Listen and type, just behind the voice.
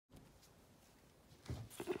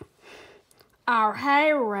Oh,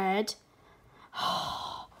 hey, Red.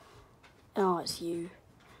 Oh, it's you.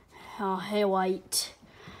 Oh, hey, White.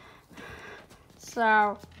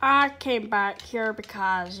 So, I came back here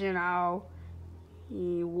because,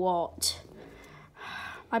 what?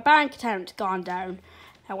 My bank account's gone down.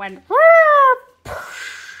 I went,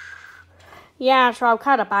 yeah, so I'm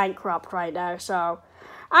kind of bankrupt right now, so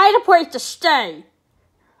I need a place to stay.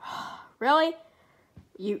 Really?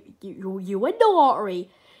 You win the lottery.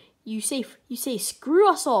 You say screw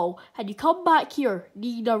us all, and you come back here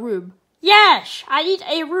needing a room. Yes, I need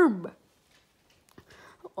a room.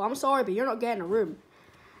 Oh, I'm sorry, but you're not getting a room.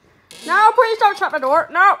 No, please don't shut the door.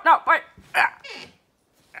 No, wait.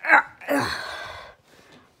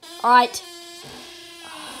 All right.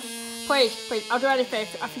 Please, I'll do anything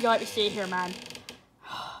if you let me stay here, man.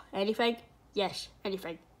 Anything? Yes,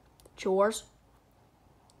 anything. Chores?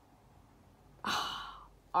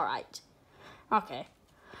 All right. Okay.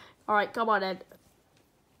 All right, come on in.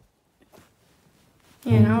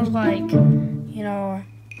 And I was like,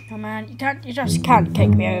 oh man, you just can't kick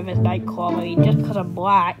me out of this nightclub. I mean, just because I'm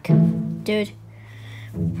black, dude.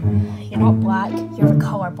 You're not black. You're the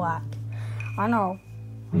color black. I know.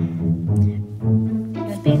 You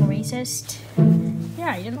was being racist.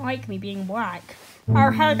 Yeah, you didn't like me being black.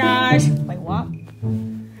 Oh, hey guys. Wait, what?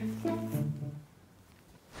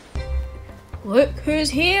 Look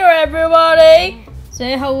who's here, everybody.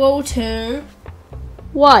 Say hello to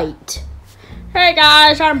White. Hey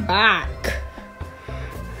guys, I'm back.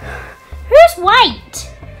 Who's White?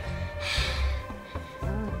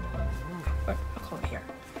 I'll come over here.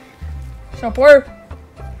 So Blue.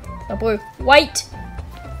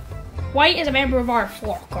 White is a member of our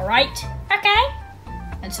flock, alright? Okay.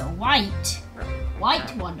 And so White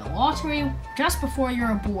won the lottery just before you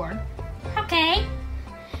were born. Okay.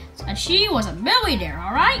 And she was a millionaire,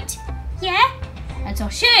 alright? Yeah. And so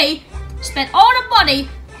she spent all the money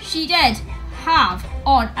she did have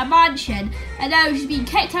on a mansion, and now she's being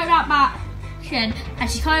kicked out of that mansion, and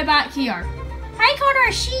she's coming back here. I called her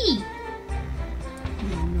a she. I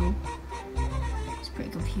don't know. It's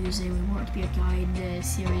pretty confusing. We want it to be a guy in the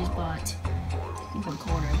series, but I think we're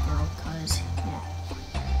calling her a girl, because, yeah.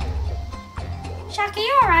 Shaki,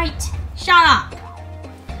 you alright? Shut up.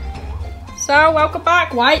 So, welcome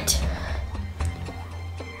back, White.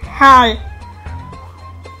 Hi.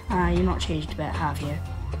 You've not changed a bit, have you?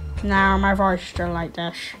 No, my voice is still like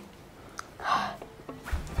this.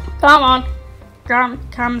 Come on.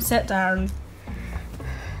 Come sit down.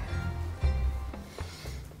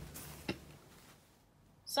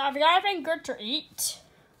 So, have you got anything good to eat?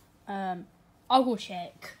 I'll go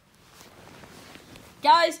check.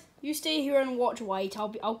 Guys, you stay here and watch White.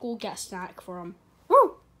 I'll go get a snack for him.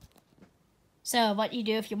 Woo! So, what you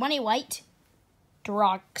do if your money, White?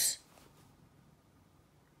 Drugs.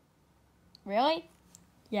 Really?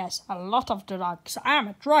 Yes, a lot of drugs. I am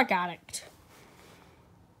a drug addict.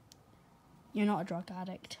 You're not a drug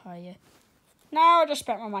addict, are you? No, I just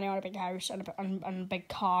spent my money on a big house and a big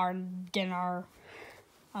car and dinner.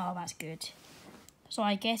 Oh, that's good. So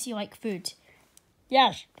I guess you like food.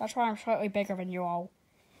 Yes, that's why I'm slightly bigger than you all.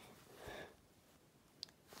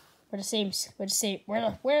 We're the same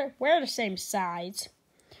size.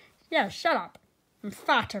 Yeah, shut up. I'm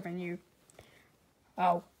fatter than you.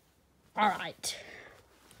 Oh. Alright.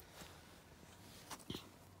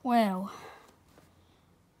 Well.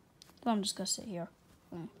 I'm just gonna sit here.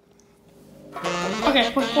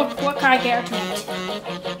 Okay, what can I get her to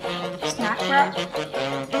eat? Snack wrap?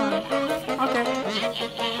 Okay.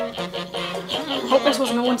 Hope this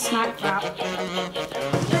was no one's snack wrap.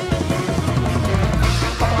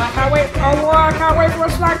 Oh, I can't wait for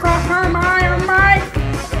a snack wrap. Oh my.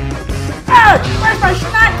 Oh, where's my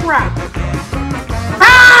snack wrap?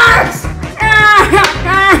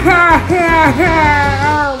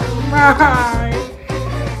 Oh my.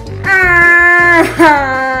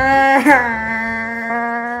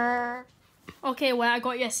 Okay, well, I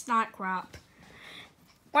got you a snack wrap.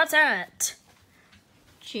 What's in it?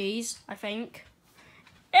 Cheese, I think.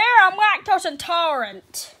 Ew, I'm lactose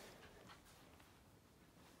intolerant.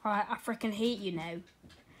 Alright, I freaking hate you now.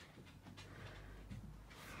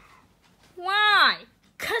 Why?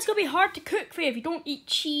 Because it's going to be hard to cook for you if you don't eat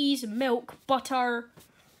cheese, milk, butter.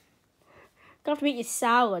 You're going to have to make you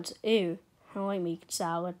salads. Ew, I don't like making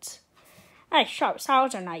salads. Hey, shut up.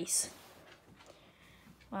 Salads are nice.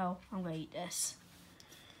 Well, I'm going to eat this.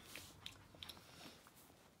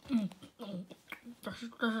 This is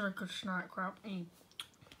a good snack wrap.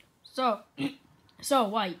 So,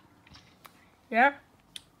 White. Yeah?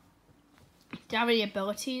 Do you have any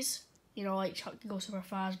abilities? You know, like Chuck can go super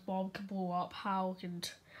fast, Bob can blow up, Hal can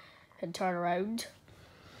turn around.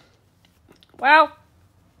 Well,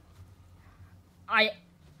 I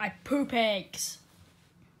poop eggs.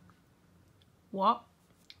 What?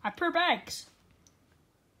 I poop eggs.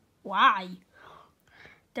 Why?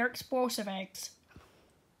 They're explosive eggs.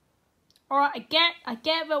 Alright, I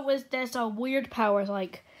get that there's a weird powers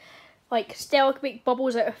like Stella can make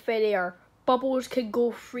bubbles out of thin air. Bubbles can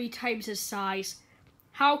go 3 times his size.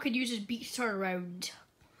 Hal can use his beak to turn around.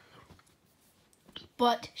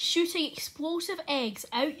 But shooting explosive eggs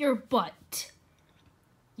out your butt.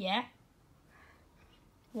 Yeah?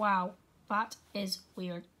 Wow, that is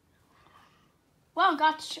weird. Well,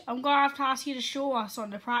 I'm gonna have to ask you to show us on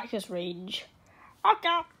the practice range. Okay.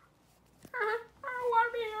 I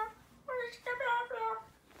want me here.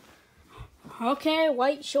 Okay,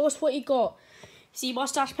 White, show us what you got. See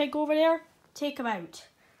Mustache Pig over there? Take him out.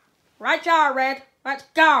 Right there, Red. Let's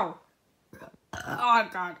go. Oh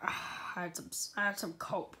God, I had some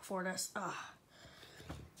coke before this.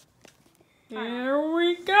 Here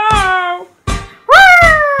we go.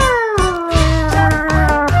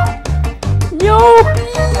 No,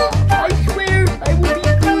 I swear I will be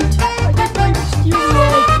good. I just like to steal the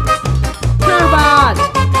egg. Too bad.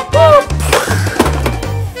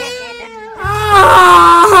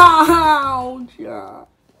 Ouch.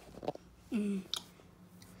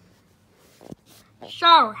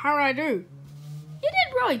 So, how did I do? You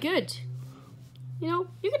did really good. You know,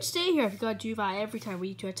 you can stay here if you gotta do that every time we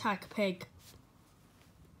need to attack a pig.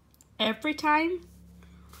 Every time?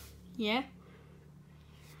 Yeah.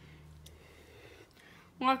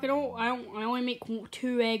 Well, I only make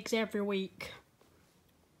 2 eggs every week.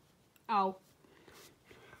 Oh.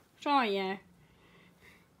 So yeah.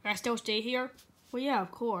 Can I still stay here? Well, yeah,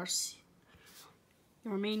 of course.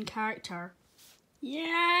 Your main character. Yay!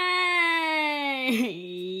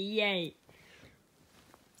 Yay.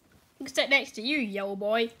 I can sit next to you, yellow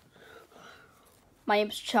boy. My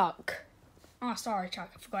name's Chuck. Oh, sorry,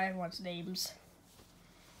 Chuck. I forgot everyone's names.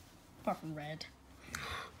 Apart from Red.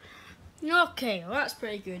 Okay, well, that's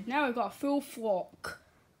pretty good. Now we've got a full flock.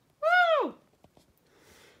 Woo!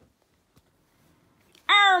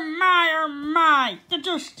 Oh my. Did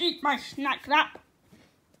you just eat my snack wrap?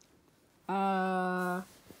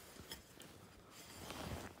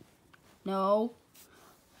 No.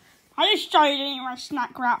 Are you sure you didn't eat my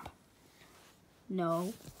snack wrap?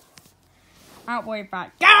 No. I'll worry about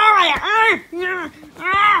it. Get over here!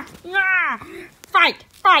 Fight!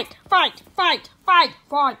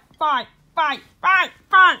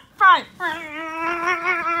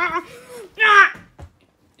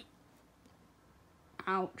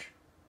 Ouch.